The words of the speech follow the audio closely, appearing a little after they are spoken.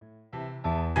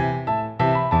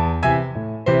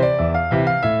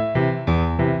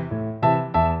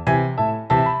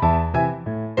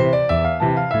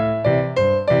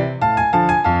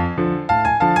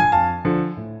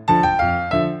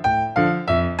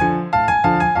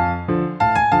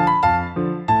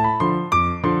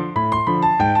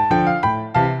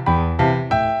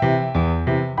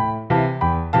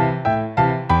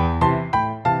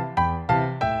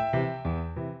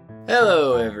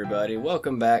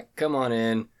welcome back. Come on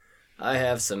in. I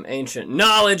have some ancient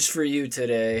knowledge for you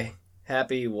today.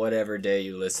 Happy whatever day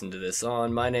you listen to this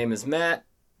on. My name is Matt.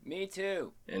 Me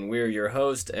too. And we're your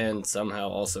host and somehow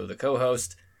also the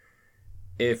co-host.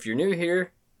 If you're new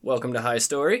here, welcome to High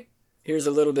Story. Here's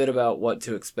a little bit about what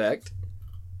to expect.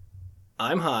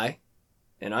 I'm High,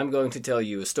 and I'm going to tell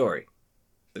you a story.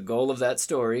 The goal of that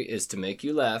story is to make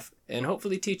you laugh and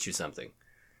hopefully teach you something.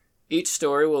 Each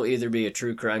story will either be a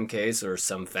true crime case or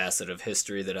some facet of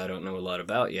history that I don't know a lot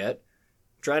about yet.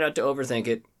 Try not to overthink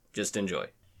it, just enjoy.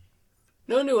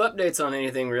 No new updates on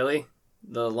anything really.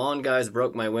 The lawn guys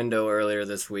broke my window earlier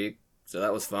this week, so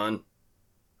that was fun.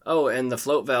 Oh, and the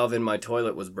float valve in my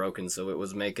toilet was broken, so it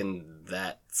was making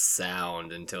that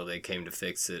sound until they came to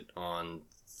fix it on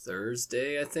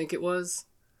Thursday, I think it was.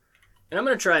 And I'm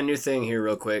going to try a new thing here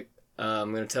real quick.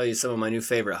 I'm going to tell you some of my new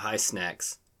favorite high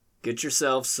snacks. Get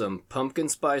yourself some pumpkin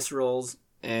spice rolls,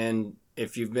 and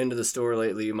if you've been to the store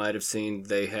lately, you might have seen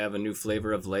they have a new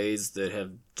flavor of Lay's that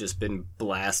have just been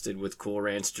blasted with Cool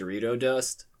Ranch Dorito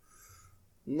dust.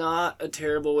 Not a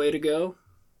terrible way to go.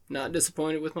 Not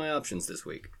disappointed with my options this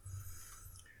week.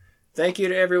 Thank you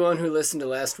to everyone who listened to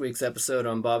last week's episode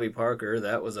on Bobby Parker.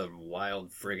 That was a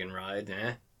wild friggin' ride.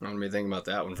 I'm going to be thinking about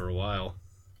that one for a while.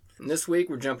 And this week,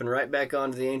 we're jumping right back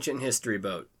onto the ancient history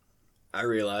boat. I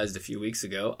realized a few weeks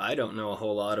ago I don't know a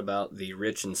whole lot about the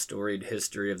rich and storied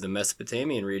history of the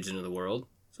Mesopotamian region of the world,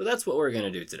 so that's what we're going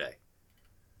to do today.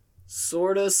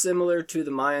 Sorta similar to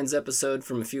the Mayans episode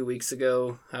from a few weeks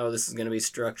ago, how this is going to be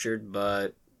structured,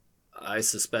 but I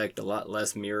suspect a lot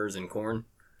less mirrors and corn.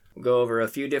 We'll go over a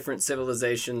few different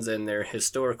civilizations and their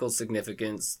historical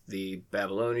significance, the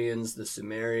Babylonians, the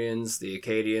Sumerians, the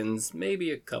Akkadians,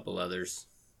 maybe a couple others.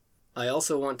 I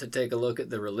also want to take a look at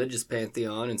the religious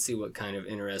pantheon and see what kind of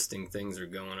interesting things are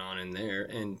going on in there.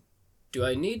 And do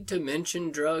I need to mention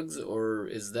drugs, or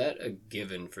is that a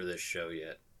given for this show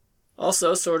yet?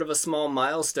 Also, sort of a small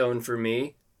milestone for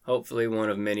me, hopefully one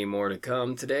of many more to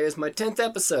come. Today is my 10th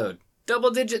episode.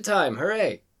 Double-digit time,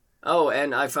 hooray! Oh,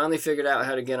 and I finally figured out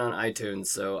how to get on iTunes,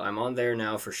 so I'm on there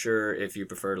now for sure if you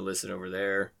prefer to listen over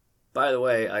there. By the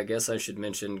way, I guess I should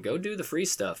mention, go do the free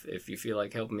stuff if you feel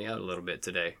like helping me out a little bit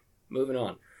today. Moving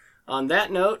on. On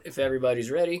that note, if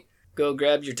everybody's ready, go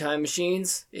grab your time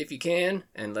machines, if you can,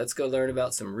 and let's go learn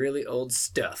about some really old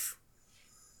stuff.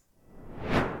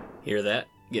 Hear that?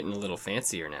 Getting a little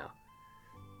fancier now.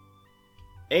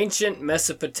 Ancient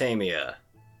Mesopotamia.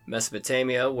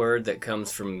 Mesopotamia, a word that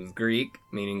comes from Greek,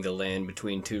 meaning the land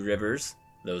between two rivers.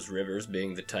 Those rivers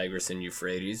being the Tigris and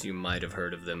Euphrates. You might have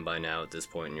heard of them by now at this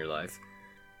point in your life.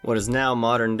 What is now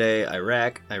modern-day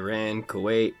Iraq, Iran,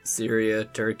 Kuwait, Syria,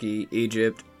 Turkey,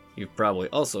 Egypt. You've probably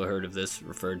also heard of this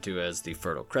referred to as the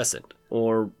Fertile Crescent,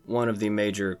 or one of the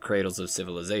major cradles of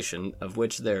civilization, of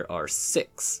which there are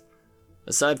 6.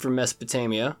 Aside from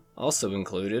Mesopotamia, also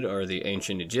included are the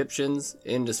ancient Egyptians,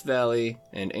 Indus Valley,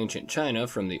 and ancient China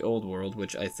from the Old World,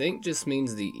 which I think just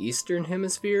means the Eastern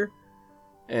Hemisphere,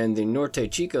 and the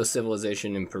Norte Chico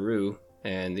civilization in Peru,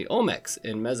 and the Olmecs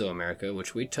in Mesoamerica,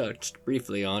 which we touched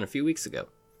briefly on a few weeks ago.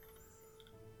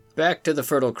 Back to the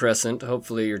Fertile Crescent.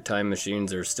 Hopefully your time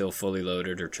machines are still fully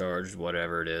loaded or charged,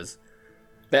 whatever it is.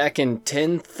 Back in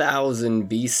 10,000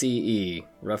 BCE,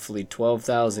 roughly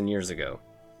 12,000 years ago.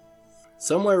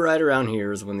 Somewhere right around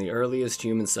here is when the earliest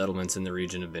human settlements in the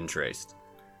region have been traced.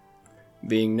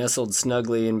 Being nestled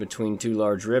snugly in between 2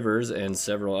 large rivers and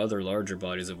several other larger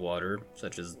bodies of water,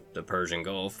 such as the Persian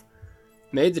Gulf,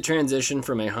 made the transition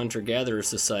from a hunter-gatherer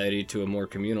society to a more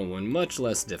communal one much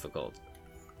less difficult.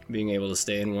 Being able to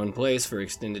stay in one place for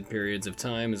extended periods of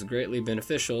time is greatly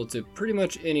beneficial to pretty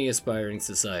much any aspiring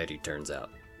society, turns out.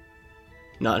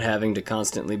 Not having to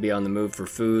constantly be on the move for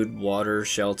food, water,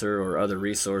 shelter, or other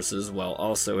resources while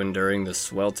also enduring the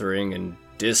sweltering and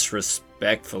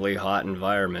disrespectfully hot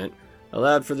environment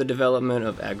allowed for the development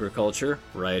of agriculture,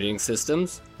 writing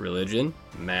systems, religion,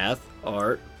 math,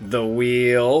 art, the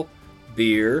wheel,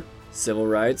 beer, civil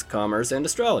rights, commerce, and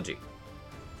astrology.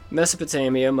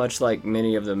 Mesopotamia, much like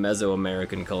many of the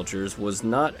Mesoamerican cultures, was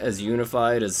not as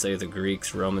unified as, say, the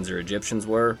Greeks, Romans, or Egyptians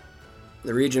were.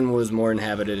 The region was more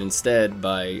inhabited instead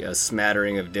by a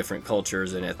smattering of different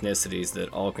cultures and ethnicities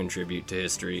that all contribute to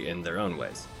history in their own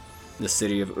ways. The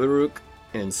city of Uruk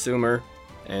and Sumer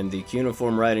and the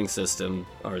cuneiform writing system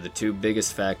are the 2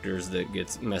 biggest factors that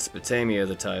gets Mesopotamia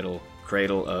the title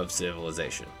Cradle of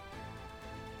Civilization.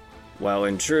 While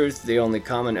in truth, the only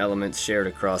common elements shared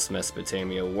across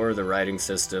Mesopotamia were the writing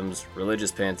systems,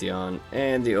 religious pantheon,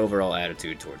 and the overall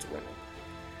attitude towards women.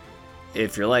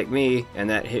 If you're like me, and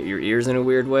that hit your ears in a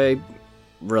weird way,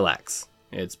 relax.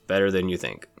 It's better than you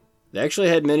think. They actually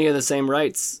had many of the same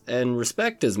rights and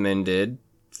respect as men did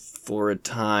for a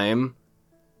time.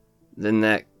 Then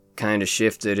that kind of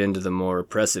shifted into the more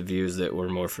oppressive views that we're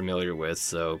more familiar with,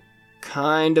 so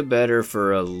kind of better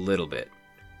for a little bit.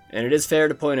 And it is fair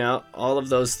to point out, all of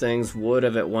those things would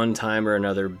have at one time or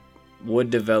another would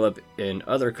develop in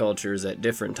other cultures at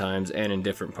different times and in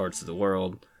different parts of the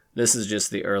world. This is just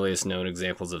the earliest known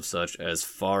examples of such as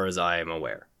far as I am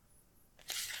aware.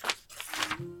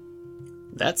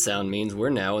 That sound means we're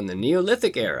now in the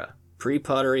Neolithic era,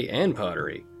 pre-pottery and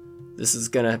pottery. This is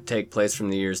going to take place from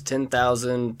the years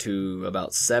 10,000 to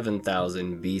about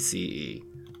 7,000 BCE.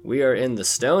 We are in the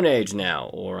Stone Age now,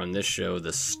 or on this show,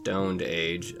 the Stoned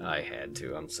Age. I had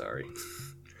to, I'm sorry.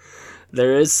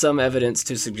 There is some evidence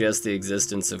to suggest the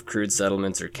existence of crude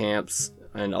settlements or camps,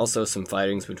 and also some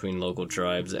fightings between local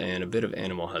tribes and a bit of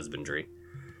animal husbandry.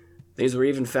 These were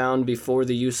even found before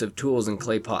the use of tools and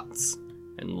clay pots,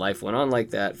 and life went on like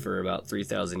that for about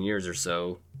 3,000 years or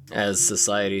so, as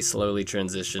society slowly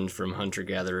transitioned from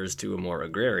hunter-gatherers to a more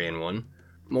agrarian one.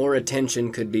 More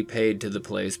attention could be paid to the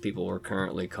place people were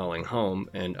currently calling home,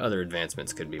 and other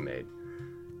advancements could be made.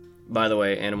 By the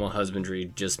way, animal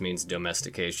husbandry just means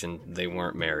domestication. They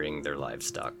weren't marrying their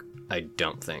livestock. I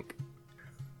don't think.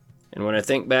 And when I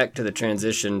think back to the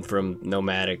transition from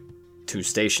nomadic to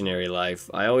stationary life,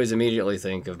 I always immediately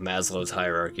think of Maslow's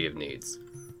hierarchy of needs.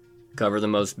 Cover the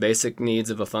most basic needs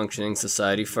of a functioning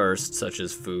society first, such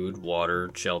as food, water,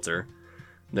 shelter.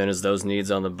 Then as those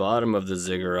needs on the bottom of the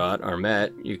ziggurat are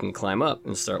met, you can climb up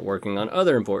and start working on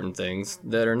other important things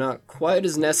that are not quite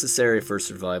as necessary for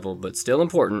survival, but still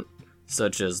important,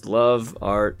 such as love,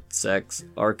 art, sex,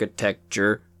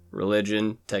 architecture,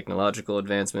 religion, technological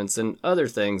advancements, and other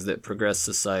things that progress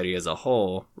society as a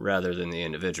whole rather than the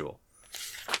individual.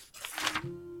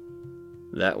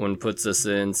 That one puts us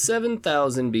in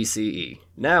 7,000 BCE.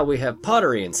 Now we have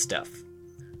pottery and stuff.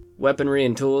 Weaponry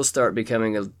and tools start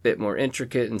becoming a bit more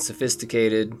intricate and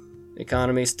sophisticated.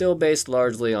 Economy still based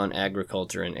largely on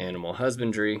agriculture and animal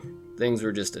husbandry. Things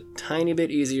were just a tiny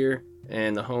bit easier,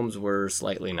 and the homes were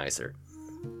slightly nicer.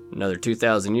 Another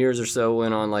 2,000 years or so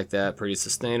went on like that, pretty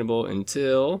sustainable,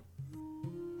 until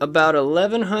about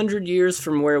 1,100 years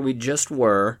from where we just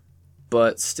were,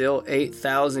 but still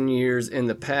 8,000 years in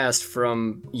the past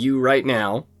from you right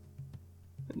now.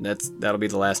 That'll be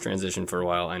the last transition for a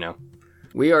while, I know.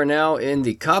 We are now in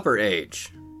the Copper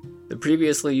Age. The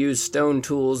previously used stone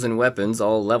tools and weapons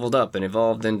all leveled up and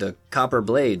evolved into copper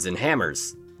blades and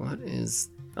hammers.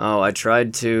 Oh, I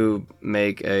tried to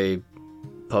make a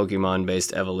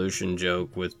Pokemon-based evolution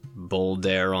joke with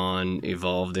Boldaron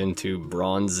evolved into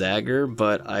Bronzagger,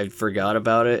 but I forgot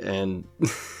about it, and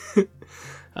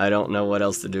I don't know what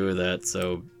else to do with that,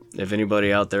 so if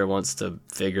anybody out there wants to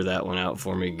figure that one out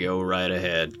for me, go right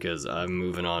ahead, because I'm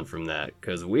moving on from that,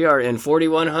 because we are in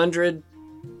 4100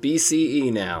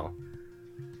 BCE now.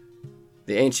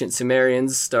 The ancient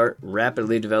Sumerians start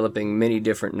rapidly developing many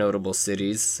different notable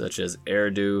cities, such as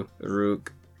Eridu,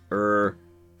 Uruk, Ur,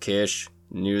 Kish,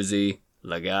 Nuzi,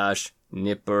 Lagash,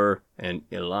 Nippur, and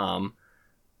Elam.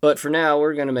 But for now,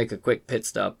 we're going to make a quick pit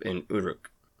stop in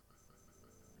Uruk.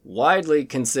 Widely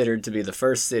considered to be the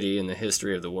first city in the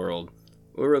history of the world,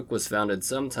 Uruk was founded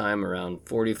sometime around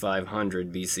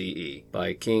 4500 BCE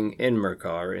by King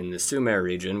Enmerkar in the Sumer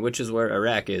region, which is where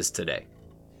Iraq is today.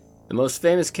 The most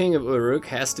famous king of Uruk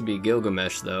has to be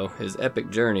Gilgamesh, though. His epic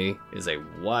journey is a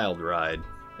wild ride,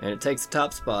 and it takes the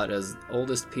top spot as the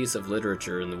oldest piece of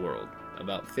literature in the world,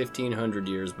 about 1500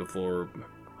 years before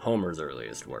Homer's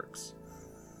earliest works.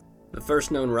 The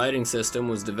first known writing system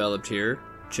was developed here.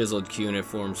 Chiseled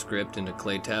cuneiform script into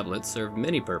clay tablets served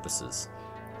many purposes.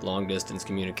 Long-distance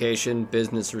communication,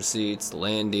 business receipts,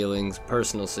 land dealings,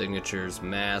 personal signatures,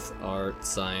 math, art,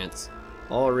 science,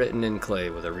 all written in clay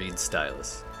with a reed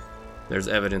stylus. There's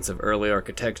evidence of early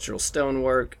architectural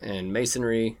stonework and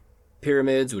masonry,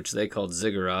 pyramids, which they called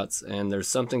ziggurats, and there's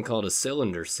something called a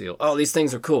cylinder seal. Oh, these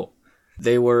things are cool.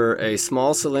 They were a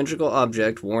small cylindrical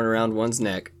object worn around one's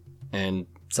neck, and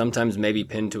sometimes maybe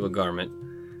pinned to a garment.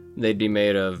 They'd be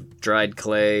made of dried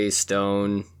clay,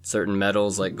 stone, certain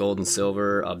metals like gold and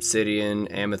silver, obsidian,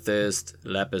 amethyst,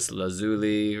 lapis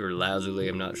lazuli, or lazuli,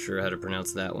 I'm not sure how to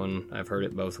pronounce that one. I've heard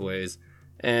it both ways,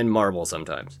 and marble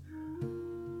sometimes.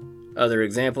 Other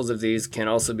examples of these can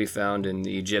also be found in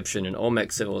the Egyptian and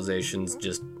Olmec civilizations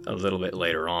just a little bit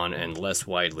later on and less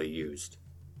widely used.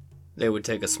 They would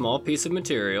take a small piece of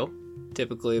material,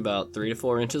 typically about 3 to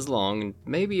 4 inches long, and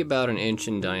maybe about an inch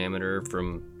in diameter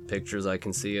from pictures I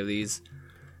can see of these.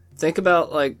 Think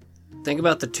about like Think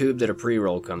about the tube that a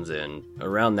pre-roll comes in,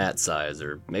 around that size,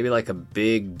 or maybe like a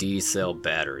big D-cell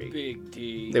battery. Big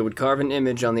D. They would carve an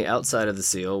image on the outside of the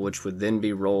seal, which would then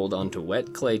be rolled onto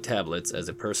wet clay tablets as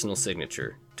a personal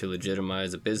signature to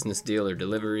legitimize a business deal or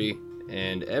delivery,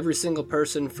 and every single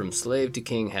person from slave to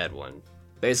king had one.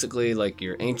 Basically like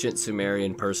your ancient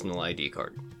Sumerian personal ID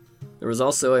card. There was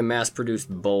also a mass-produced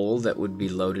bowl that would be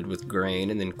loaded with grain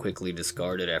and then quickly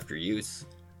discarded after use.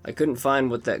 I couldn't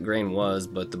find what that grain was,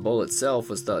 but the bowl itself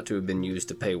was thought to have been used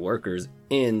to pay workers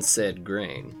in said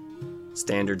grain.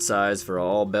 Standard size for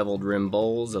all beveled rim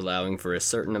bowls, allowing for a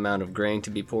certain amount of grain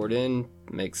to be poured in,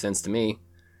 makes sense to me.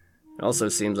 It also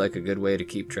seems like a good way to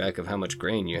keep track of how much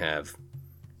grain you have.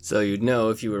 So you'd know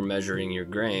if you were measuring your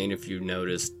grain, if you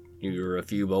noticed you were a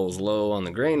few bowls low on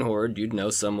the grain hoard, you'd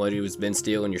know somebody who's been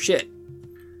stealing your shit.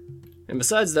 And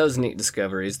besides those neat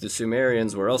discoveries, the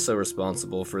Sumerians were also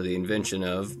responsible for the invention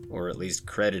of, or at least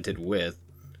credited with,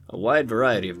 a wide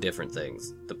variety of different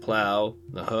things. The plow,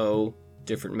 the hoe,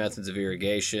 different methods of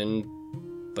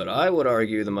irrigation, but I would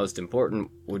argue the most important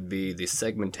would be the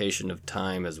segmentation of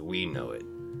time as we know it.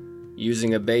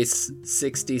 Using a base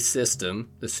 60 system,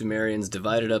 the Sumerians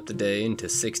divided up the day into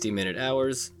 60-minute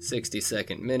hours,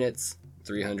 60-second minutes,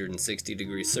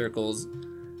 360-degree circles,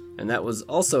 and that was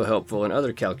also helpful in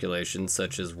other calculations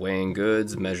such as weighing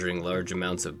goods, measuring large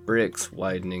amounts of bricks,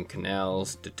 widening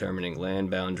canals, determining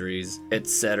land boundaries,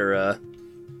 etc.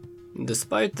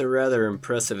 Despite the rather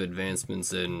impressive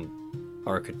advancements in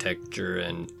architecture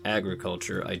and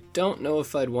agriculture, I don't know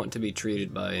if I'd want to be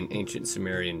treated by an ancient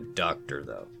Sumerian doctor,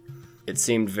 though. It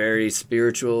seemed very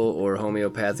spiritual or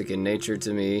homeopathic in nature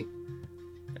to me,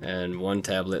 and one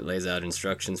tablet lays out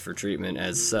instructions for treatment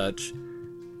as such.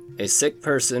 A sick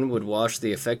person would wash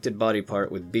the affected body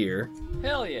part with beer.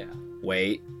 Hell yeah.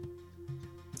 Wait.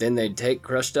 Then they'd take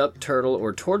crushed up turtle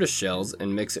or tortoise shells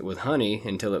and mix it with honey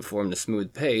until it formed a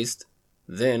smooth paste,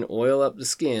 then oil up the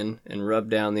skin and rub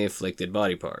down the afflicted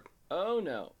body part. Oh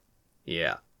no.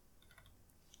 Yeah.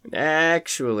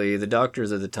 Actually, the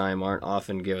doctors of the time aren't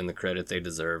often given the credit they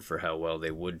deserve for how well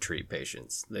they would treat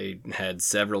patients. They had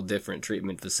several different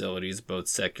treatment facilities, both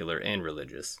secular and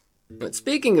religious. But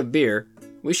speaking of beer,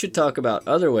 we should talk about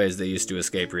other ways they used to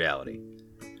escape reality.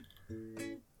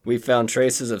 We found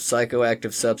traces of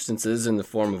psychoactive substances in the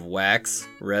form of wax,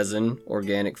 resin,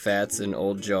 organic fats in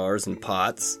old jars and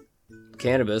pots.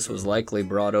 Cannabis was likely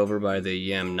brought over by the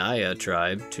Yamnaya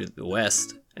tribe to the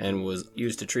west and was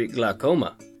used to treat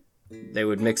glaucoma. They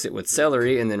would mix it with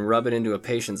celery and then rub it into a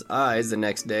patient's eyes the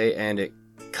next day, and it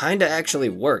kinda actually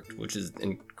worked, which is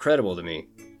incredible to me.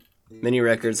 Many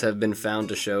records have been found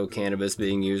to show cannabis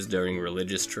being used during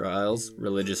religious trials,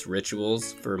 religious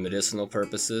rituals for medicinal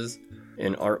purposes,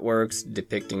 in artworks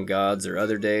depicting gods or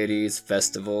other deities,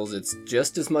 festivals. It's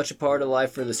just as much a part of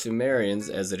life for the Sumerians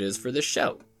as it is for the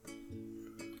shout.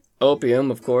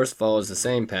 Opium, of course, follows the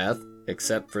same path,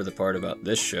 except for the part about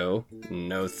this show.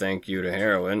 No thank you to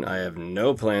heroin. I have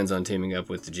no plans on teaming up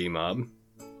with the G-Mob.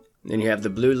 Then you have the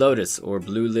blue lotus, or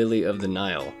blue lily of the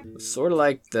Nile. Sort of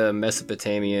like the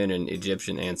Mesopotamian and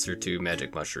Egyptian answer to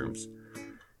magic mushrooms.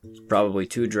 It's probably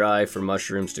too dry for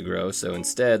mushrooms to grow, so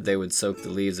instead they would soak the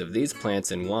leaves of these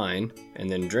plants in wine, and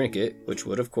then drink it, which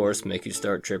would of course make you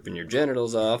start tripping your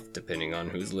genitals off, depending on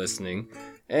who's listening,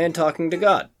 and talking to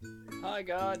God. Hi,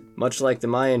 God. Much like the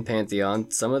Mayan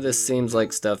pantheon, some of this seems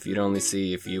like stuff you'd only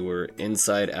see if you were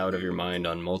inside out of your mind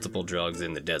on multiple drugs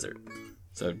in the desert.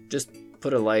 So just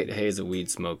put a light haze of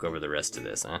weed smoke over the rest of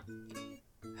this, huh?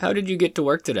 How did you get to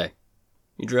work today?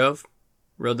 You drove?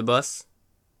 Rode the bus?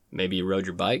 Maybe you rode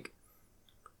your bike?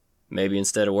 Maybe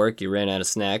instead of work you ran out of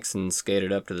snacks and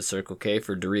skated up to the Circle K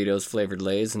for Doritos flavored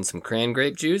Lay's and some cran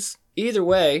grape juice? Either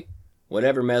way,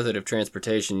 whatever method of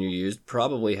transportation you used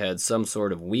probably had some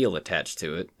sort of wheel attached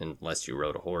to it, unless you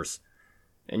rode a horse.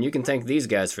 And you can thank these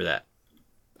guys for that.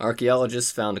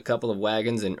 Archaeologists found a couple of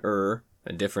wagons in Ur,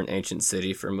 a different ancient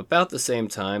city from about the same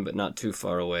time but not too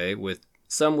far away, with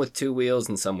some with 2 wheels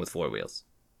and some with 4 wheels.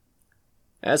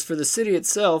 As for the city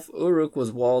itself, Uruk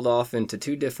was walled off into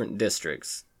 2 different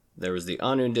districts. There was the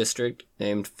Anu district,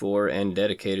 named for and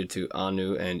dedicated to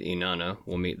Anu and Inanna,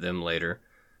 we'll meet them later,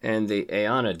 and the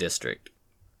Eanna district.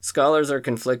 Scholars are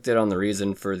conflicted on the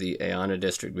reason for the Eanna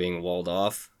district being walled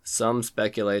off. Some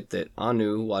speculate that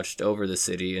Anu watched over the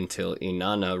city until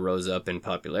Inanna rose up in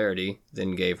popularity,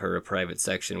 then gave her a private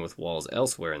section with walls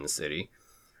elsewhere in the city.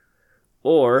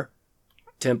 Or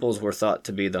temples were thought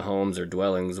to be the homes or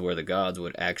dwellings where the gods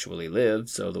would actually live,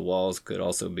 so the walls could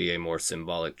also be a more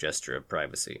symbolic gesture of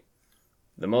privacy.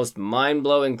 The most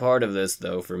mind-blowing part of this,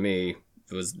 though, for me,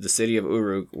 was the city of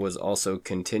Uruk was also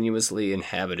continuously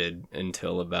inhabited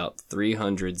until about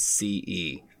 300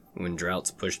 CE. when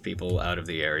droughts pushed people out of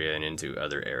the area and into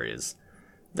other areas.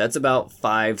 That's about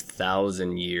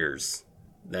 5,000 years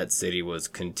that city was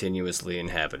continuously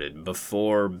inhabited,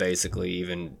 before basically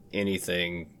even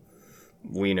anything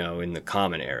we know in the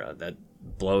Common Era. That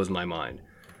blows my mind.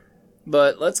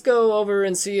 But let's go over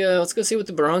and see, let's go see what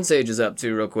the Bronze Age is up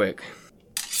to real quick.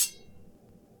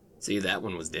 See, that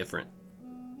one was different.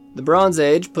 The Bronze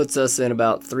Age puts us in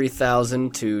about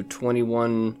 3000 to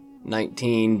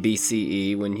 2119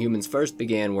 BCE, when humans first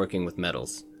began working with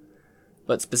metals.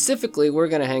 But specifically, we're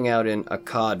going to hang out in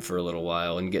Akkad for a little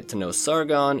while and get to know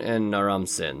Sargon and Naram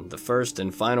Sin, the first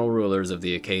and final rulers of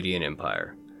the Akkadian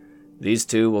Empire. These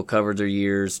two will cover their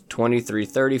years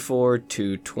 2334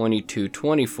 to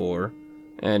 2224,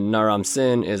 and Naram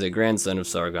Sin is a grandson of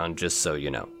Sargon, just so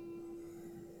you know.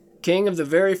 King of the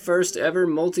very first ever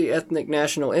multi-ethnic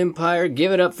national empire,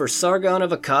 give it up for Sargon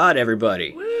of Akkad,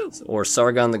 everybody! Woo! Or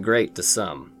Sargon the Great to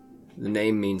some. The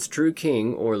name means true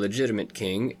king or legitimate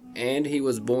king, and he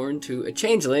was born to a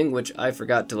changeling, which I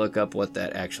forgot to look up what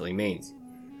that actually means.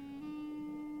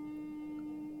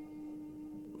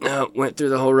 Went through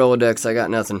the whole Rolodex, I got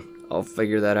nothing. I'll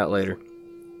figure that out later.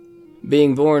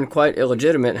 Being born quite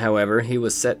illegitimate, however, he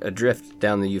was set adrift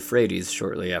down the Euphrates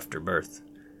shortly after birth.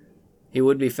 He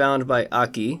would be found by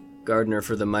Aki, gardener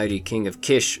for the mighty king of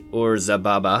Kish, or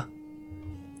Zababa,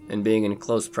 and being in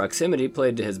close proximity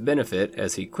played to his benefit,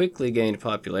 as he quickly gained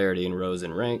popularity and rose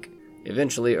in rank,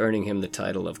 eventually earning him the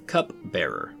title of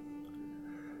cup-bearer.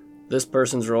 This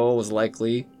person's role was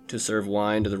likely to serve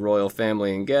wine to the royal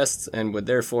family and guests, and would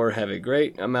therefore have a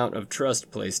great amount of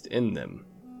trust placed in them.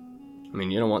 I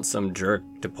mean, you don't want some jerk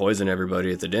to poison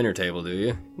everybody at the dinner table, do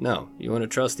you? No, you want to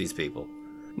trust these people.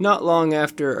 Not long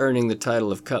after earning the title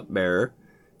of cupbearer,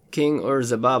 King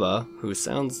Ur-Zababa, who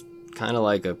sounds kind of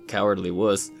like a cowardly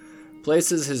wuss,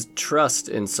 places his trust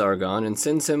in Sargon and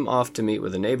sends him off to meet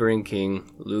with a neighboring king,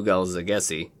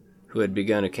 Lugal-Zagessi, who had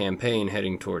begun a campaign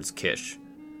heading towards Kish.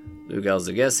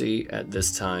 Lugal-Zagessi, at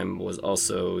this time, was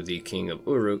also the king of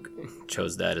Uruk,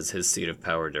 chose that as his seat of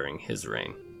power during his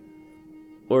reign.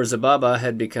 Ur-Zababa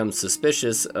had become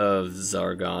suspicious of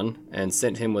Sargon and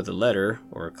sent him with a letter,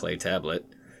 or a clay tablet,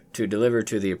 to deliver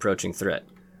to the approaching threat.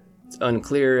 It's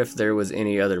unclear if there was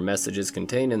any other messages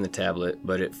contained in the tablet,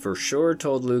 but it for sure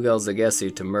told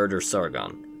Lugal-Zagessi to murder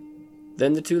Sargon.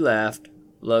 Then the two laughed.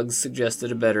 Lugs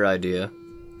suggested a better idea.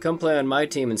 Come play on my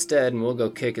team instead and we'll go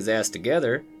kick his ass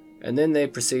together. And then they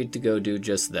proceed to go do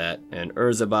just that, and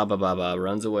Ur-Zababa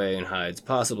runs away and hides,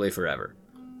 possibly forever.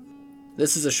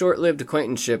 This is a short-lived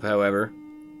acquaintanceship, however.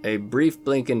 A brief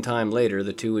blink in time later,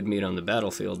 the two would meet on the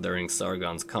battlefield during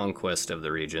Sargon's conquest of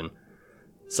the region.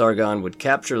 Sargon would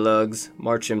capture Lugs,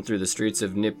 march him through the streets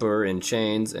of Nippur in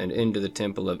chains, and into the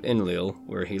temple of Enlil,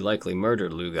 where he likely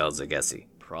murdered Lugal-Zagessi.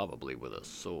 Probably with a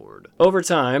sword. Over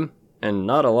time, and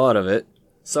not a lot of it,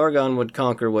 Sargon would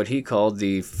conquer what he called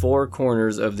the four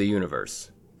corners of the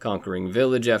universe. Conquering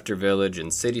village after village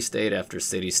and city-state after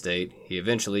city-state, he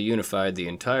eventually unified the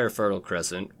entire Fertile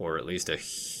Crescent, or at least a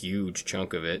huge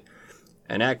chunk of it,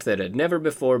 an act that had never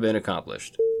before been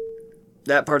accomplished.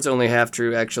 That part's only half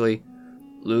true, actually.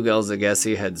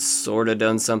 Lugal-Zagessi had sorta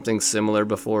done something similar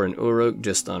before in Uruk,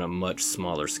 just on a much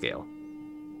smaller scale.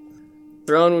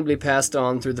 Throne would be passed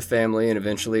on through the family and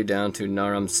eventually down to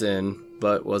Naram Sin,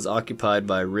 but was occupied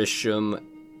by Rishum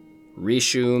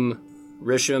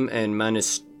and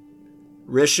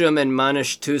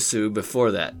Manishtusu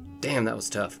before that. Damn, that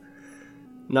was tough.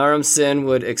 Naram Sin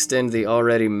would extend the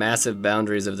already massive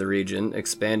boundaries of the region,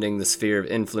 expanding the sphere of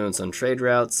influence on trade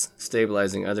routes,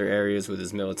 stabilizing other areas with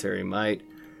his military might,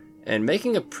 and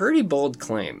making a pretty bold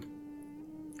claim.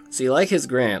 See, like his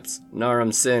gramps,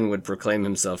 Naram Sin would proclaim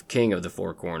himself king of the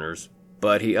Four Corners,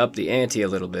 but he upped the ante a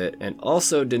little bit and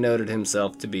also denoted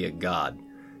himself to be a god,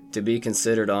 to be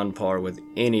considered on par with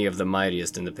any of the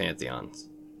mightiest in the pantheons.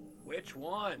 Which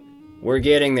one? We're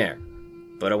getting there,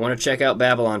 but I want to check out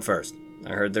Babylon first. I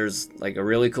heard there's like a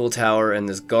really cool tower and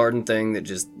this garden thing that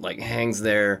just like hangs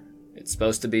there. It's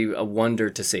supposed to be a wonder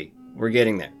to see. We're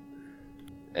getting there.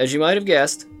 As you might have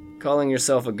guessed, calling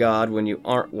yourself a god when you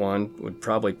aren't one would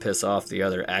probably piss off the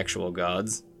other actual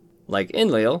gods. Like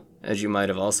Enlil, as you might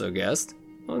have also guessed.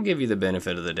 I'll give you the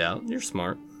benefit of the doubt. You're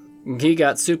smart. He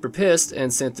got super pissed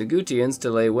and sent the Gutians to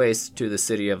lay waste to the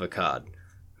city of Akkad,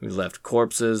 who left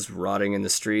corpses rotting in the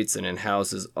streets and in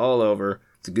houses all over.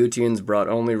 The Gutians brought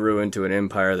only ruin to an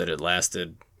empire that had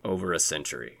lasted over a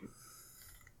century.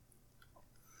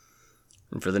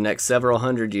 And for the next several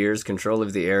hundred years, control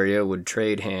of the area would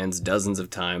trade hands dozens of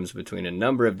times between a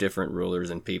number of different rulers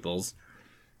and peoples.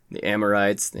 The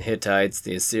Amorites, the Hittites,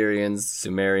 the Assyrians,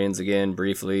 Sumerians again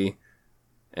briefly,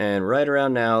 And right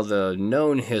around now, the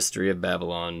known history of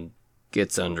Babylon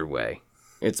gets underway.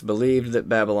 It's believed that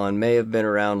Babylon may have been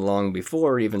around long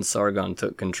before even Sargon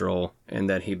took control, and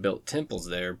that he built temples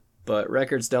there, but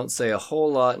records don't say a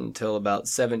whole lot until about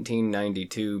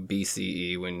 1792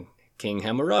 BCE when King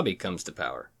Hammurabi comes to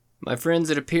power. My friends,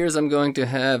 it appears I'm going to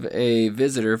have a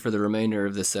visitor for the remainder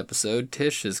of this episode.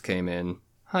 Tish has came in.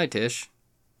 Hi, Tish.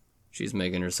 She's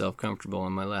making herself comfortable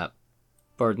on my lap.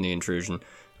 Pardon the intrusion.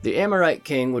 The Amorite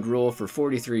king would rule for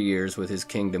 43 years with his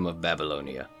kingdom of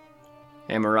Babylonia.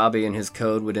 Hammurabi and his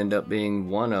code would end up being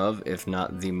one of, if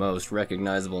not the most,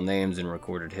 recognizable names in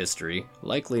recorded history,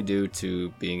 likely due to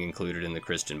being included in the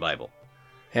Christian Bible.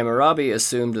 Hammurabi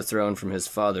assumed the throne from his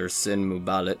father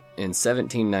Sin-Muballit in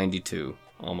 1792,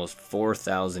 almost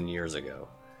 4,000 years ago,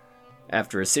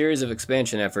 after a series of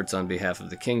expansion efforts on behalf of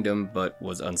the kingdom, but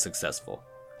was unsuccessful.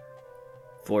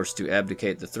 Forced to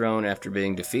abdicate the throne after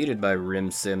being defeated by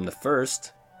Rim-Sim I,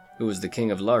 who was the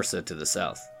king of Larsa to the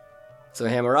south. So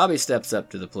Hammurabi steps up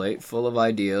to the plate, full of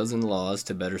ideas and laws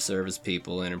to better serve his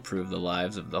people and improve the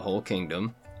lives of the whole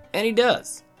kingdom, and he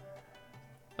does.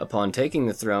 Upon taking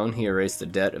the throne, he erased the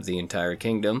debt of the entire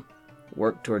kingdom,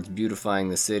 worked towards beautifying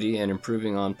the city and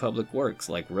improving on public works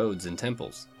like roads and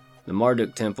temples. The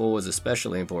Marduk temple was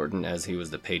especially important as he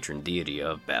was the patron deity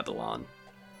of Babylon.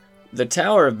 The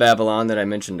Tower of Babylon that I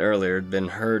mentioned earlier had been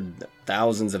heard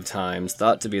thousands of times,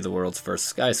 thought to be the world's first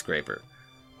skyscraper.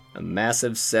 A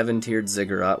massive 7-tiered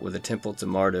ziggurat with a temple to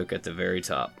Marduk at the very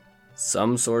top.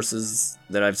 Some sources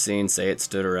that I've seen say it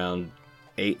stood around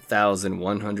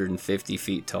 8,150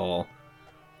 feet tall,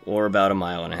 or about a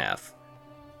mile and a half.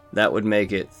 That would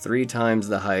make it 3 times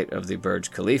the height of the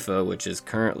Burj Khalifa, which is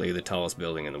currently the tallest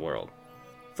building in the world.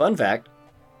 Fun fact,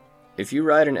 if you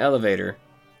ride an elevator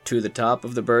to the top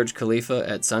of the Burj Khalifa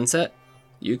at sunset,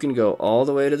 you can go all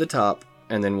the way to the top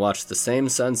and then watch the same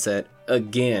sunset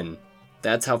again.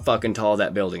 That's how fucking tall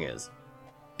that building is.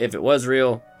 If it was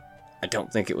real, I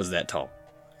don't think it was that tall.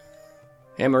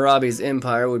 Hammurabi's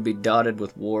empire would be dotted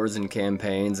with wars and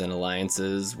campaigns and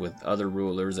alliances with other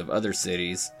rulers of other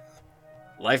cities.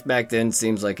 Life back then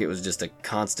seems like it was just a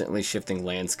constantly shifting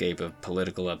landscape of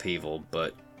political upheaval,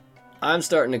 but I'm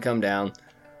starting to come down,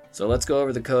 so let's go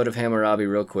over the code of Hammurabi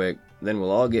real quick, then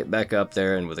we'll all get back up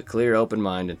there and with a clear open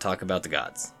mind and talk about the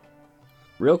gods.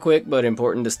 Real quick but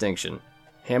important distinction.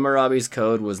 Hammurabi's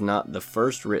code was not the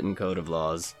first written code of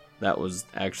laws. That was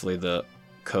actually the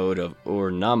code of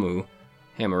Ur-Nammu.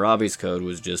 Hammurabi's code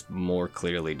was just more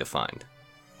clearly defined.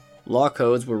 Law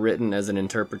codes were written as an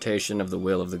interpretation of the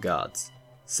will of the gods.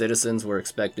 Citizens were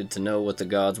expected to know what the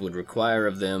gods would require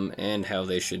of them and how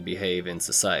they should behave in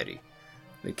society.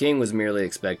 The king was merely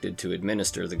expected to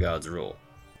administer the gods' rule.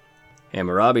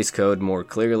 Hammurabi's code more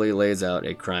clearly lays out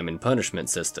a crime and punishment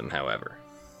system, however.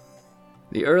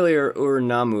 The earlier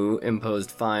Ur-Nammu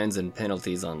imposed fines and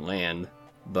penalties on land,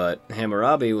 but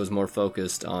Hammurabi was more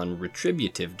focused on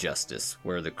retributive justice,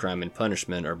 where the crime and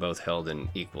punishment are both held in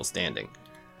equal standing.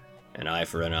 An eye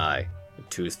for an eye, a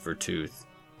tooth for tooth,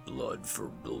 blood for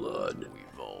blood.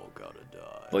 We've all gotta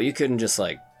die. Well, you couldn't just,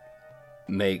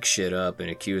 make shit up and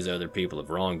accuse other people of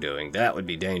wrongdoing. That would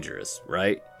be dangerous,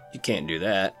 right? You can't do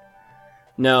that.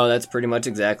 No, that's pretty much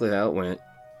exactly how it went.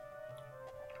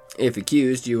 If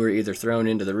accused, you were either thrown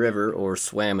into the river or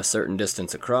swam a certain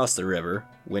distance across the river,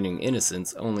 winning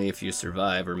innocence only if you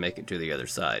survive or make it to the other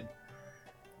side.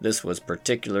 This was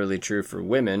particularly true for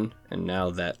women, and now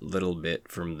that little bit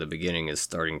from the beginning is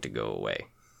starting to go away.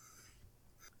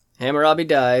 Hammurabi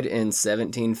died in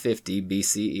 1750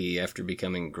 BCE after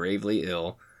becoming gravely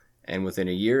ill, and within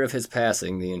a year of his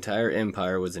passing, the entire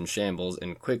empire was in shambles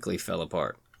and quickly fell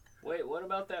apart. Wait, what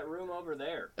about that room over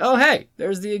there? Oh, hey,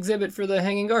 there's the exhibit for the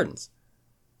Hanging Gardens.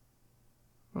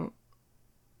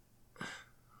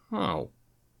 Oh,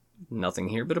 nothing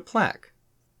here but a plaque.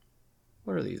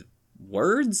 What are these,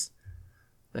 words?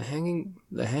 The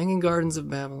Hanging Gardens of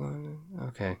Babylon.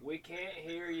 Okay. We can't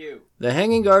hear you. The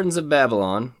Hanging Gardens of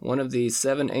Babylon, one of the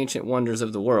 7 ancient wonders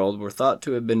of the world, were thought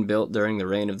to have been built during the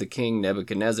reign of the king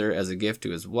Nebuchadnezzar as a gift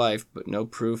to his wife, but no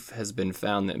proof has been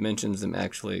found that mentions them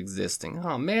actually existing.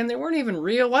 Oh man, they weren't even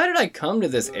real. Why did I come to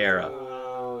this era?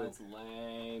 Oh, it's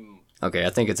lame. Okay, I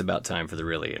think it's about time for the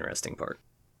really interesting part.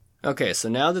 Okay, so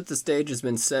now that the stage has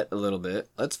been set a little bit,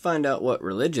 let's find out what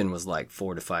religion was like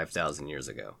 4,000 to 5,000 years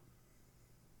ago.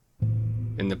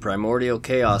 In the primordial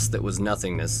chaos that was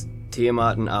nothingness,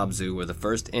 Tiamat and Abzu were the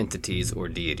first entities or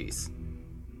deities.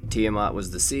 Tiamat was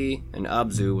the sea, and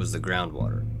Abzu was the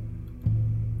groundwater.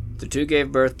 The two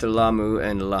gave birth to Lamu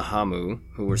and Lahamu,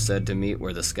 who were said to meet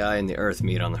where the sky and the earth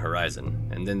meet on the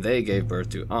horizon, and then they gave birth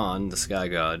to An, the sky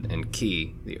god, and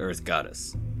Ki, the earth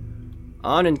goddess.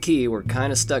 An and Ki were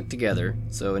kind of stuck together,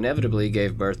 so inevitably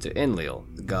gave birth to Enlil,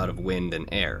 the god of wind and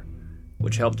air,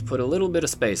 which helped put a little bit of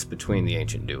space between the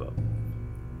ancient duo.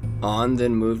 An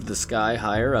then moved the sky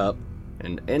higher up,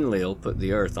 and Enlil put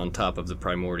the earth on top of the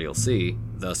primordial sea,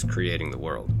 thus creating the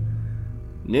world.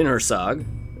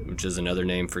 Ninhursag, which is another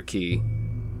name for Ki,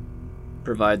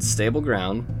 provides stable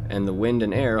ground, and the wind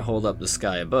and air hold up the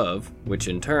sky above, which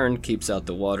in turn keeps out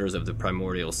the waters of the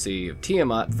primordial sea of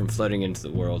Tiamat from flooding into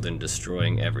the world and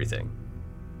destroying everything.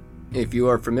 If you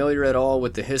are familiar at all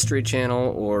with the History Channel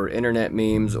or internet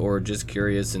memes or just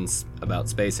curious about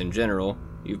space in general,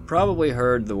 you've probably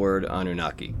heard the word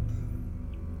Anunnaki.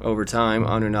 Over time,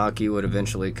 Anunnaki would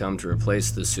eventually come to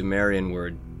replace the Sumerian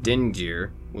word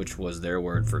Dingir, which was their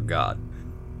word for God.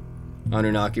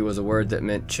 Anunnaki was a word that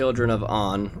meant children of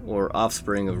An, or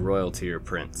offspring of royalty or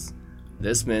prince.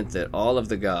 This meant that all of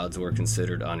the gods were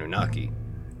considered Anunnaki.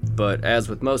 But as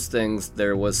with most things,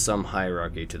 there was some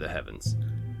hierarchy to the heavens.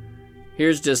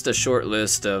 Here's just a short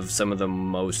list of some of the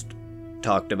most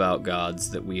talked about gods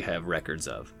that we have records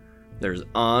of. There's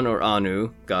An or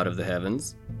Anu, god of the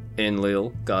heavens,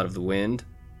 Enlil, god of the wind,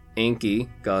 Enki,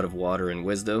 god of water and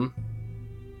wisdom,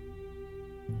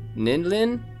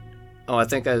 Ninlin? Oh, I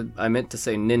think I meant to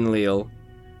say Ninlil,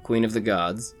 queen of the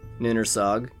gods,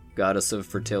 Ninhursag, goddess of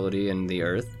fertility and the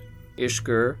earth,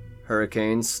 Ishkur,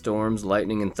 hurricanes, storms,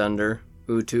 lightning and thunder,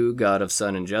 Utu, god of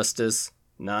sun and justice,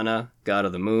 Nana, god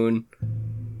of the moon,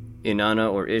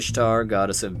 Inanna or Ishtar,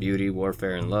 goddess of beauty,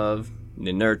 warfare and love,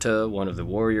 Ninurta, one of the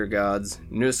warrior gods,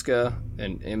 Nuska,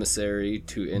 an emissary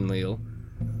to Enlil,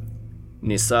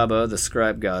 Nisaba, the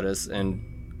scribe goddess, and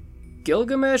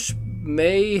Gilgamesh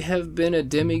may have been a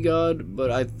demigod,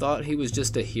 but I thought he was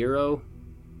just a hero,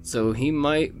 so he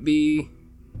might be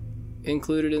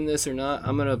included in this or not.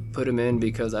 I'm gonna put him in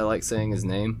because I like saying his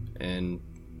name, and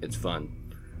it's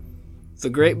fun. The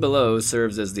Great Below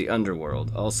serves as the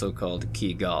underworld, also called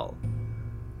Kigal.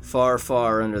 Far,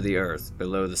 far under the earth,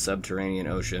 below the subterranean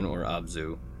ocean, or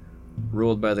Abzu,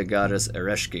 ruled by the goddess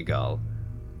Ereshkigal,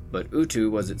 but Utu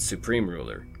was its supreme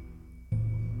ruler.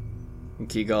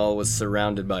 Kigal was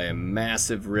surrounded by a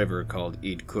massive river called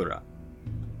Idkura.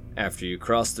 After you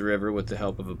crossed the river with the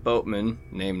help of a boatman,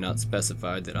 name not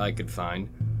specified that I could find,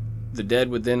 the dead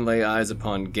would then lay eyes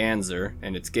upon Ganzer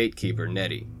and its gatekeeper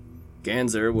Neti.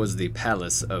 Ganzer was the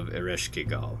palace of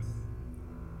Ereshkigal.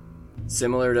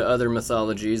 Similar to other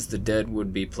mythologies, the dead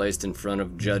would be placed in front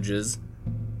of judges,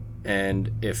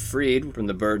 and if freed from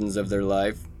the burdens of their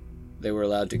life, they were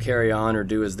allowed to carry on or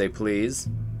do as they please,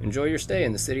 enjoy your stay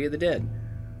in the city of the dead,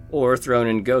 or thrown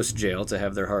in ghost jail to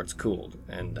have their hearts cooled,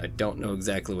 and I don't know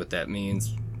exactly what that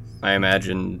means. I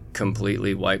imagine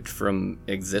completely wiped from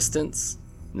existence.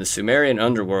 The Sumerian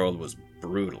underworld was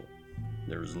brutal.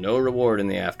 There was no reward in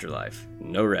the afterlife,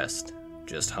 no rest,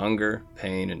 just hunger,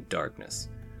 pain, and darkness.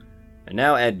 And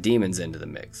now add demons into the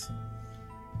mix.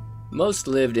 Most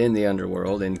lived in the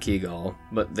underworld in Kigal,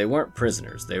 but they weren't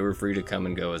prisoners. They were free to come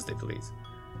and go as they please.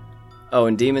 Oh,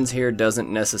 and demons here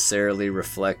doesn't necessarily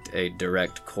reflect a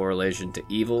direct correlation to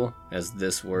evil, as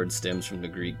this word stems from the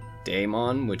Greek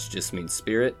daemon, which just means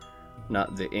spirit,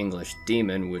 not the English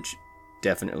demon, which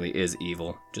definitely is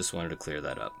evil. Just wanted to clear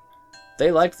that up.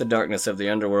 They liked the darkness of the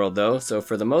underworld, though, so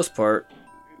for the most part,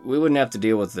 we wouldn't have to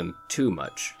deal with them too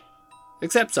much.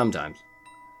 Except sometimes.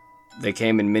 They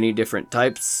came in many different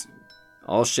types,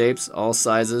 all shapes, all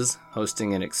sizes,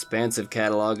 hosting an expansive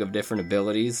catalog of different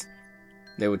abilities.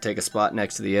 They would take a spot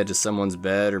next to the edge of someone's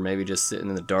bed, or maybe just sitting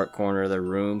in the dark corner of their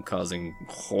room, causing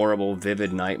horrible,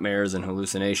 vivid nightmares and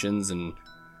hallucinations, and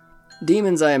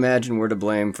demons, I imagine, were to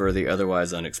blame for the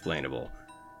otherwise unexplainable.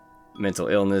 Mental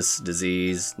illness,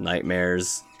 disease,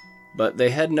 nightmares, but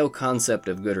they had no concept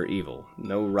of good or evil,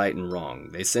 no right and wrong.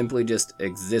 They simply just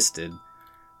existed,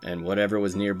 and whatever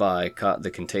was nearby caught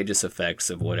the contagious effects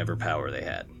of whatever power they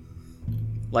had.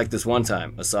 Like this one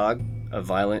time, Asag, a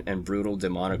violent and brutal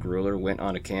demonic ruler, went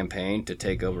on a campaign to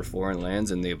take over foreign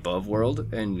lands in the above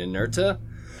world, and Ninurta,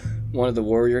 one of the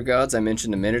warrior gods I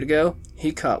mentioned a minute ago,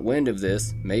 he caught wind of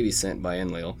this, maybe sent by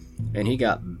Enlil, and he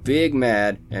got big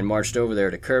mad and marched over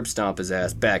there to curb stomp his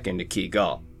ass back into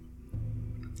Kigal.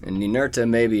 And Ninurta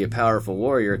may be a powerful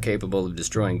warrior capable of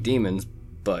destroying demons,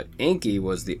 but Enki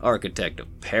was the architect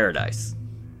of paradise.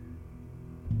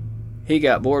 He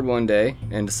got bored one day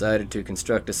and decided to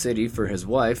construct a city for his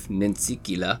wife,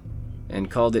 Ninsikila,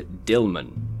 and called it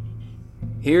Dilmun.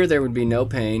 Here there would be no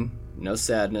pain, no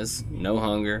sadness, no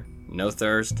hunger, no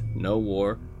thirst, no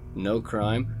war, no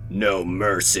crime, no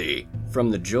mercy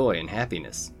from the joy and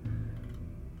happiness.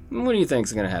 What do you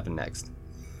think's going to happen next?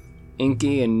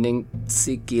 Enki and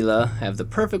Ninsikila have the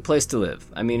perfect place to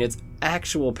live. I mean, it's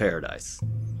actual paradise.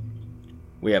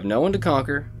 We have no one to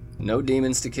conquer, no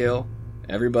demons to kill,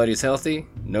 everybody's healthy,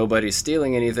 nobody's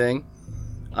stealing anything.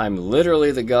 I'm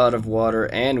literally the god of water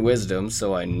and wisdom,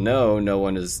 so I know no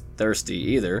one is thirsty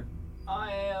either.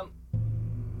 I am.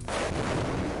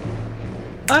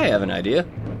 I have an idea.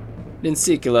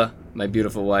 Nincicula, my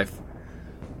beautiful wife.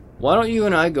 Why don't you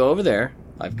and I go over there?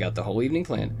 I've got the whole evening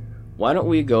planned. Why don't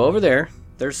we go over there?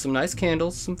 There's some nice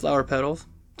candles, some flower petals.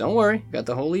 Don't worry, got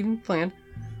the whole evening planned.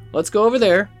 Let's go over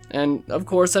there, and of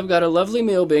course I've got a lovely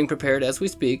meal being prepared as we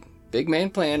speak. Big man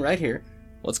plan right here.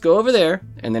 Let's go over there,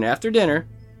 and then after dinner,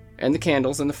 and the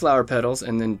candles and the flower petals,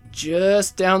 and then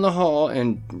just down the hall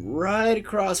and right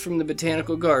across from the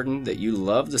botanical garden that you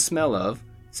love the smell of.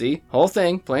 See, whole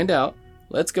thing planned out.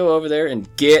 Let's go over there and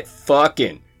get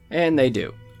fucking. And they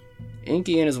do.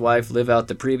 Inky and his wife live out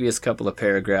the previous couple of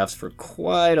paragraphs for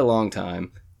quite a long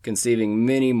time, conceiving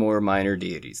many more minor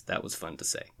deities. That was fun to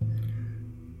say.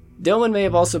 Dilmun may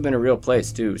have also been a real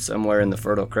place too, somewhere in the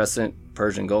Fertile Crescent,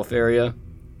 Persian Gulf area.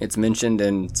 It's mentioned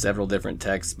in several different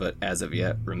texts, but as of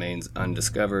yet remains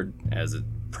undiscovered, as it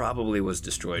probably was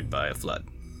destroyed by a flood.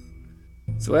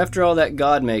 So after all that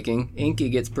god-making, Inky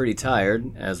gets pretty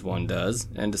tired, as one does,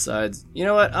 and decides, you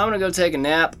know what, I'm gonna go take a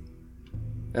nap.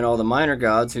 And all the minor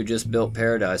gods who just built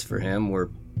paradise for him were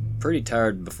pretty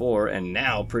tired before, and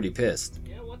now pretty pissed.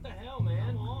 Yeah, what the hell,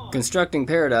 man? On. Constructing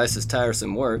paradise is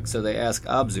tiresome work, so they ask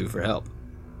Abzu for help.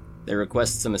 They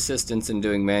request some assistance in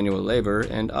doing manual labor,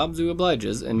 and Abzu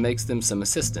obliges and makes them some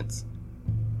assistance.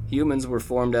 Humans were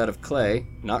formed out of clay,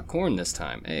 not corn this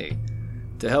time,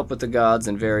 to help with the gods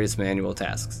in various manual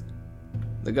tasks.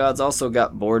 The gods also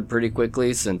got bored pretty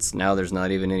quickly, since now there's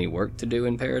not even any work to do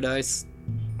in paradise.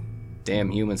 Damn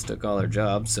humans took all their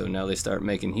jobs, so now they start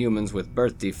making humans with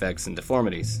birth defects and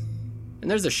deformities. And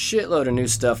there's a shitload of new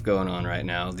stuff going on right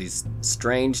now. These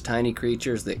strange tiny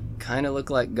creatures that kind of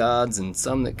look like gods, and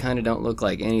some that kind of don't look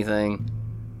like anything,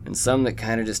 and some that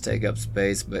kind of just take up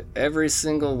space, but every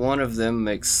single one of them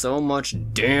makes so much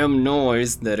damn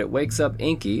noise that it wakes up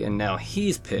Inky, and now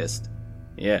he's pissed.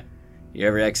 Yeah, you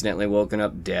ever accidentally woken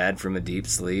up Dad from a deep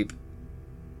sleep?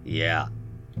 Yeah.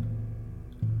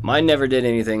 Mine never did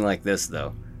anything like this,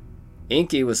 though.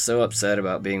 Inky was so upset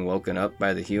about being woken up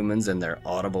by the humans and their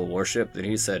audible worship that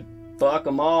he said, "Fuck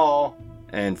 'em all,"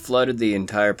 and flooded the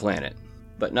entire planet.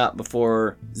 But not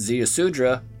before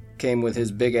Ziusudra came with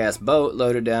his big-ass boat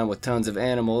loaded down with tons of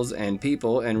animals and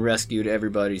people and rescued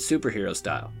everybody superhero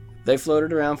style. They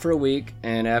floated around for a week,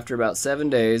 and after about 7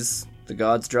 days, the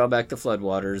gods draw back the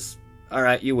floodwaters.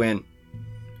 Alright, you win.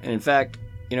 And in fact,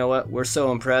 you know what? We're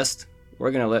so impressed,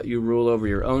 we're gonna let you rule over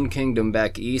your own kingdom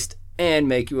back east and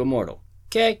make you immortal.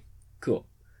 Okay? Cool.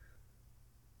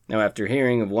 Now, after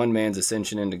hearing of one man's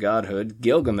ascension into godhood,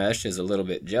 Gilgamesh is a little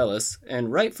bit jealous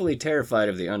and rightfully terrified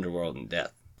of the underworld and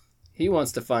death. He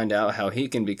wants to find out how he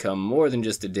can become more than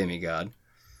just a demigod,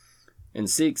 and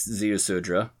seeks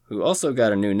Ziusudra, who also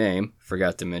got a new name,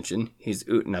 forgot to mention, he's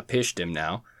Utnapishtim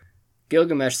now.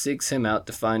 Gilgamesh seeks him out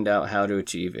to find out how to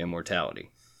achieve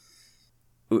immortality.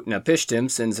 Utnapishtim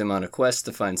sends him on a quest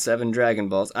to find 7 Dragon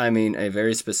Balls, a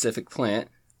very specific plant,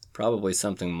 probably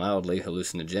something mildly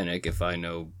hallucinogenic if I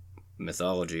know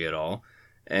mythology at all,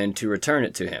 and to return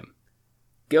it to him.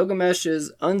 Gilgamesh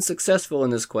is unsuccessful in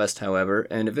this quest, however,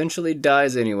 and eventually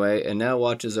dies anyway, and now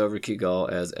watches over Kigal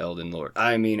as Elden Lord.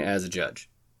 As a judge.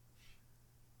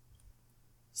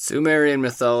 Sumerian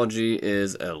mythology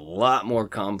is a lot more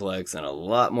complex and a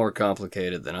lot more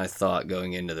complicated than I thought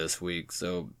going into this week,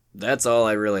 so that's all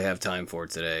I really have time for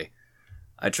today.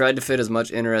 I tried to fit as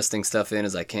much interesting stuff in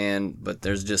as I can, but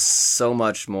there's just so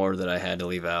much more that I had to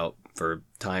leave out for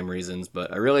time reasons,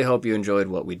 but I really hope you enjoyed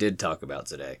what we did talk about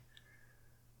today.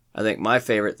 I think my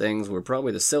favorite things were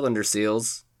probably the cylinder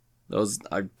seals. Those,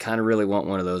 I kind of really want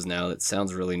one of those now. That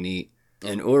sounds really neat.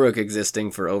 And Uruk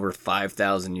existing for over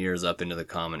 5,000 years up into the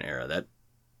Common Era. That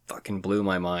fucking blew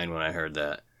my mind when I heard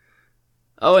that.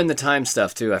 Oh, and the time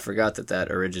stuff too. I forgot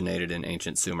that originated in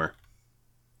ancient Sumer.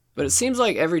 But it seems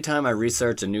like every time I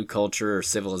research a new culture or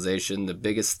civilization, the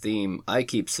biggest theme I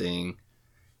keep seeing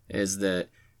is that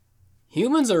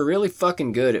humans are really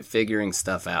fucking good at figuring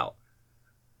stuff out.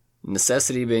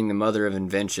 Necessity being the mother of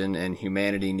invention and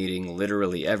humanity needing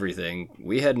literally everything,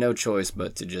 we had no choice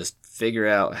but to just figure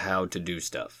out how to do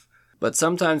stuff. But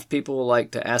sometimes people will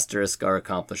like to asterisk our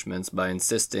accomplishments by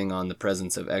insisting on the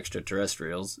presence of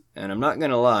extraterrestrials, and I'm not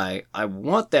gonna lie, I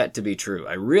want that to be true,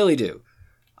 I really do.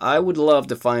 I would love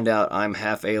to find out I'm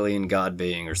half alien god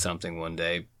being or something one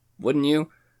day, wouldn't you?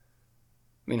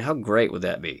 How great would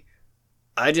that be?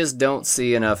 I just don't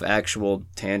see enough actual,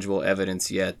 tangible evidence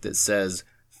yet that says,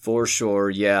 for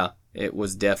sure, yeah, it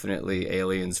was definitely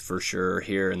aliens for sure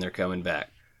here and they're coming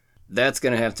back. that's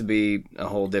going to have to be a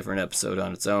whole different episode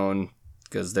on its own,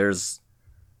 because there's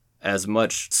as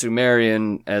much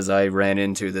Sumerian as I ran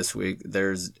into this week.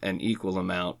 There's an equal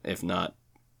amount, if not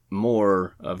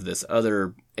more, of this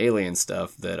other alien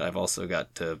stuff that I've also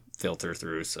got to filter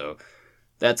through. So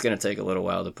that's going to take a little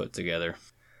while to put together.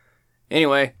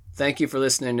 Anyway, thank you for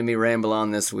listening to me ramble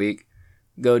on this week.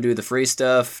 Go do the free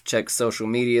stuff, check social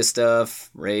media stuff,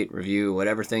 rate, review,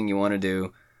 whatever thing you want to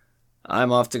do.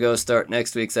 I'm off to go start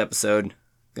next week's episode.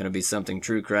 Going to be something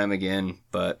true crime again,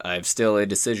 but I've still a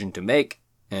decision to make.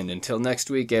 And until next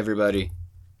week, everybody,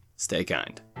 stay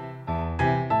kind.